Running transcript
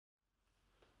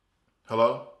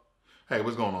Hello? Hey,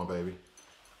 what's going on, baby?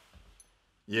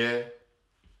 Yeah?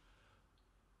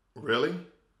 Really?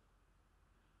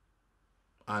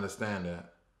 I understand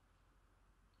that.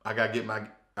 I gotta get my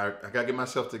I gotta get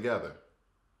myself together.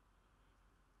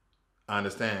 I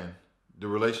understand. The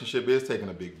relationship is taking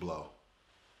a big blow.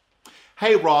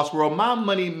 Hey Ross, world, my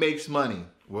money makes money.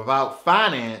 Without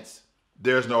finance,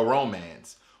 there's no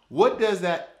romance. What does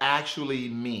that actually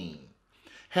mean?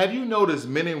 Have you noticed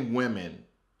men and women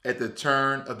at the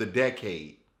turn of the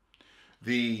decade,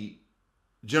 the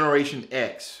Generation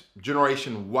X,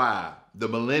 Generation Y, the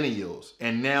millennials,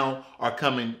 and now are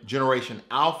coming Generation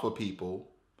Alpha people,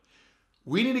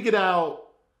 we need to get our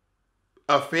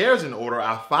affairs in order,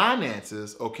 our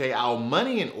finances, okay, our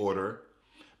money in order,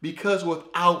 because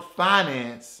without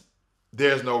finance,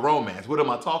 there's no romance. What am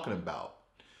I talking about?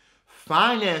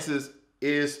 Finances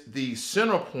is the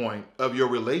center point of your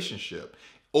relationship,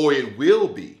 or it will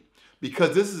be,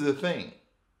 because this is the thing.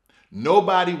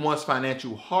 Nobody wants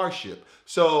financial hardship.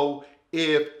 So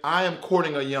if I am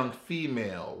courting a young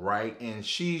female, right, and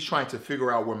she's trying to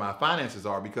figure out where my finances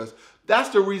are, because that's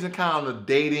the reason kind of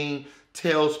dating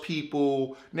tells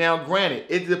people. Now, granted,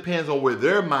 it depends on where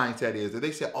their mindset is. If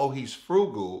they say, oh, he's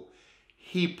frugal,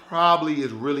 he probably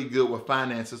is really good with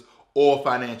finances or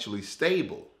financially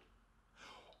stable.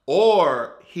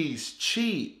 Or he's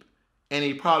cheap and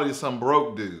he probably is some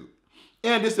broke dude.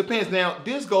 And this depends. Now,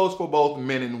 this goes for both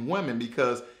men and women,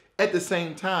 because at the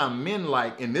same time, men,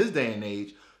 like in this day and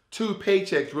age, two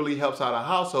paychecks really helps out a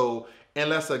household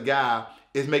unless a guy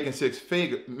is making six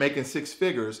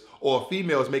figures, or a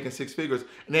female is making six figures,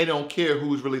 and they don't care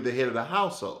who's really the head of the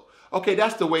household. Okay,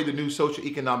 that's the way the new social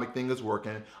economic thing is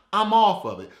working. I'm off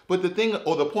of it. But the thing,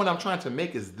 or the point I'm trying to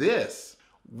make is this.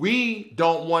 We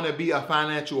don't want to be a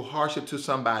financial hardship to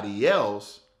somebody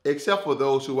else, except for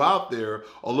those who out there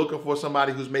are looking for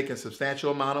somebody who's making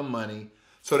substantial amount of money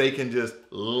so they can just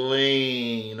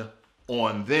lean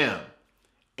on them.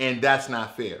 And that's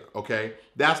not fair, okay?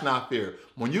 That's not fair.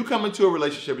 When you come into a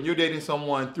relationship and you're dating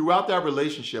someone, throughout that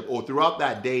relationship or throughout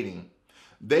that dating,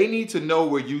 they need to know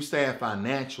where you stand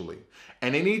financially.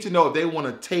 And they need to know if they want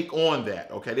to take on that,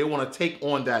 okay? They want to take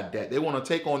on that debt. They want to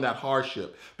take on that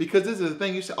hardship. Because this is the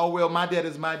thing, you say, oh, well, my debt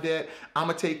is my debt. I'm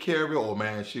going to take care of it. Oh,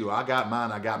 man, shoot, I got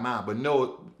mine. But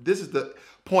no, this is the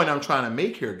point I'm trying to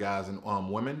make here, guys and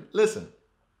women. Listen,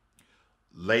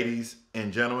 ladies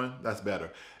and gentlemen, that's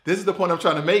better. This is the point I'm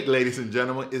trying to make, ladies and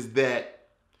gentlemen, is that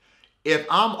if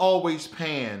I'm always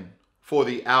paying for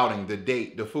the outing, the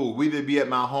date, the food, whether it be at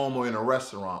my home or in a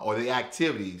restaurant, or the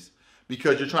activities,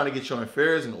 because you're trying to get your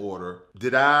affairs in order,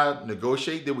 did I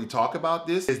negotiate? Did we talk about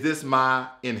this? Is this my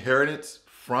inheritance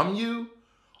from you?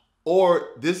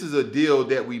 Or this is a deal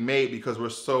that we made because we're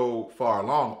so far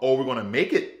along, or we're going to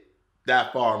make it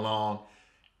that far along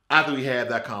after we have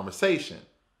that conversation?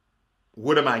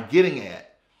 What am I getting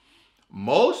at?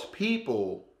 Most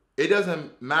people, it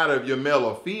doesn't matter if you're male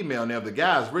or female. Now, if the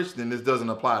guy's rich, then this doesn't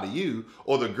apply to you.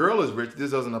 Or the girl is rich,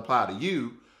 this doesn't apply to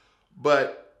you.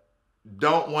 But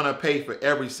don't want to pay for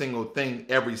every single thing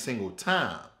every single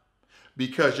time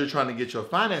because you're trying to get your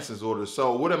finances ordered.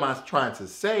 So what am I trying to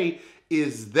say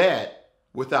is that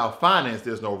without finance,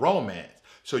 there's no romance.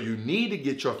 So you need to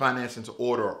get your finances in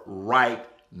order right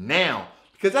now,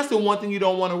 because that's the one thing you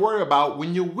don't want to worry about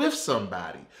when you're with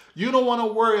somebody. You don't want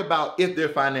to worry about if they're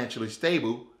financially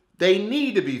stable. They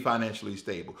need to be financially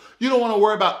stable. You don't want to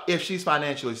worry about if she's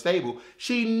financially stable.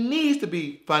 She needs to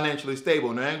be financially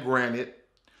stable. Now, granted,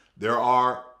 there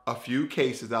are a few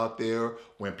cases out there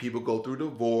when people go through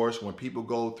divorce, when people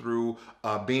go through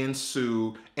being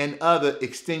sued, and other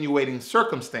extenuating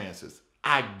circumstances.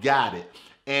 I got it.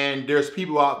 And there's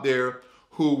people out there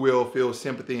who will feel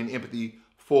sympathy and empathy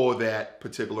for that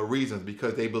particular reasons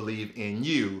because they believe in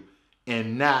you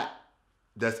and not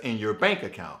that's in your bank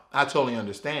account. I totally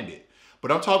understand it.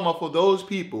 But I'm talking about for those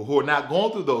people who are not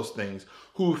going through those things,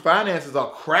 whose finances are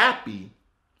crappy,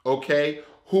 okay,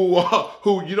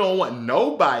 who you don't want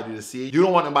nobody to see. You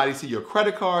don't want nobody to see your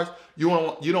credit cards. You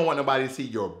don't want nobody to see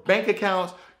your bank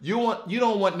accounts. You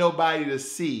don't want nobody to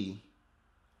see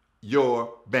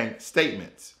your bank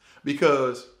statements,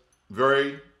 because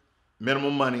very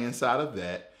minimal money inside of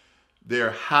that. There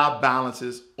are high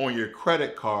balances on your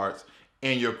credit cards,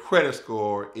 and your credit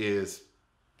score is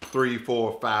 300,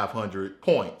 400, 500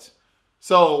 points.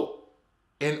 So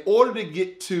in order to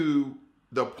get to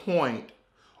the point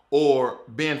or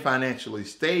being financially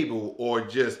stable or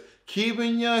just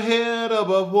keeping your head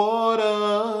above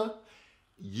water,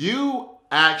 you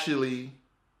actually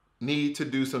need to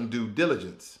do some due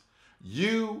diligence.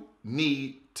 You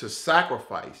need to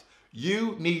sacrifice.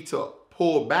 You need to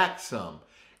pull back some.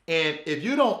 And if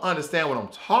you don't understand what I'm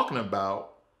talking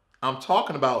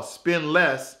about spend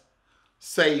less,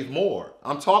 save more.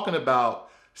 I'm talking about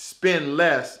spend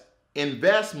less,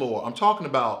 invest more. I'm talking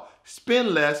about spend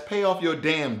less, pay off your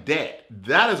damn debt.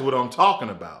 That is what I'm talking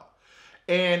about.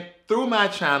 And through my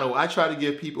channel, I try to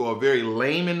give people a very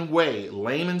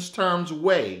layman's terms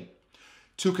way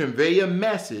to convey a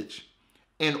message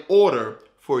in order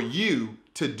for you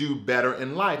to do better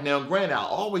in life. Now, granted, I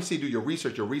always say do your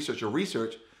research,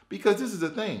 because this is the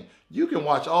thing. You can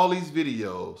watch all these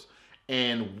videos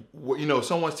and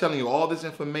someone's telling you all this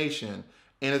information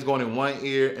and it's going in one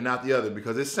ear and out the other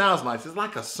because it sounds nice. It's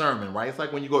like a sermon, right? It's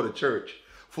like when you go to church.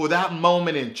 For that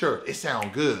moment in church, it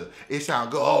sounds good. It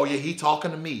sounds good. Oh yeah, he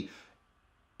talking to me.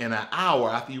 And an hour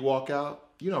after you walk out,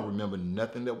 you don't remember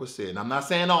nothing that was said. And I'm not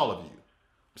saying all of you.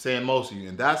 I'm saying most of you.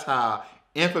 And that's how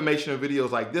informational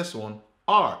videos like this one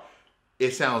are.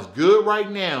 It sounds good right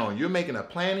now. You're making a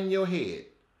plan in your head.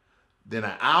 Then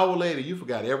an hour later, you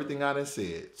forgot everything I done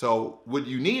said. So what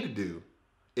you need to do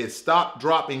is stop,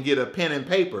 drop, and get a pen and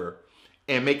paper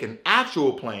and make an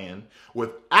actual plan with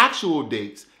actual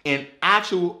dates and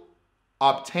actual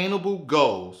obtainable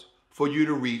goals for you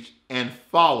to reach and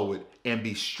follow it and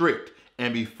be strict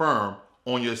and be firm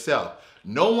on yourself.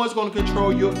 No one's going to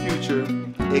control your future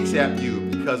except you,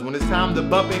 because when it's time to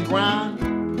bump and grind,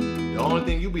 the only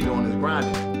thing you'll be doing is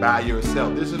grinding by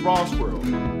yourself. This is Raw Squirrel.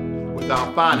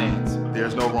 Without finance,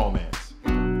 there's no romance.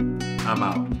 I'm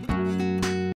out.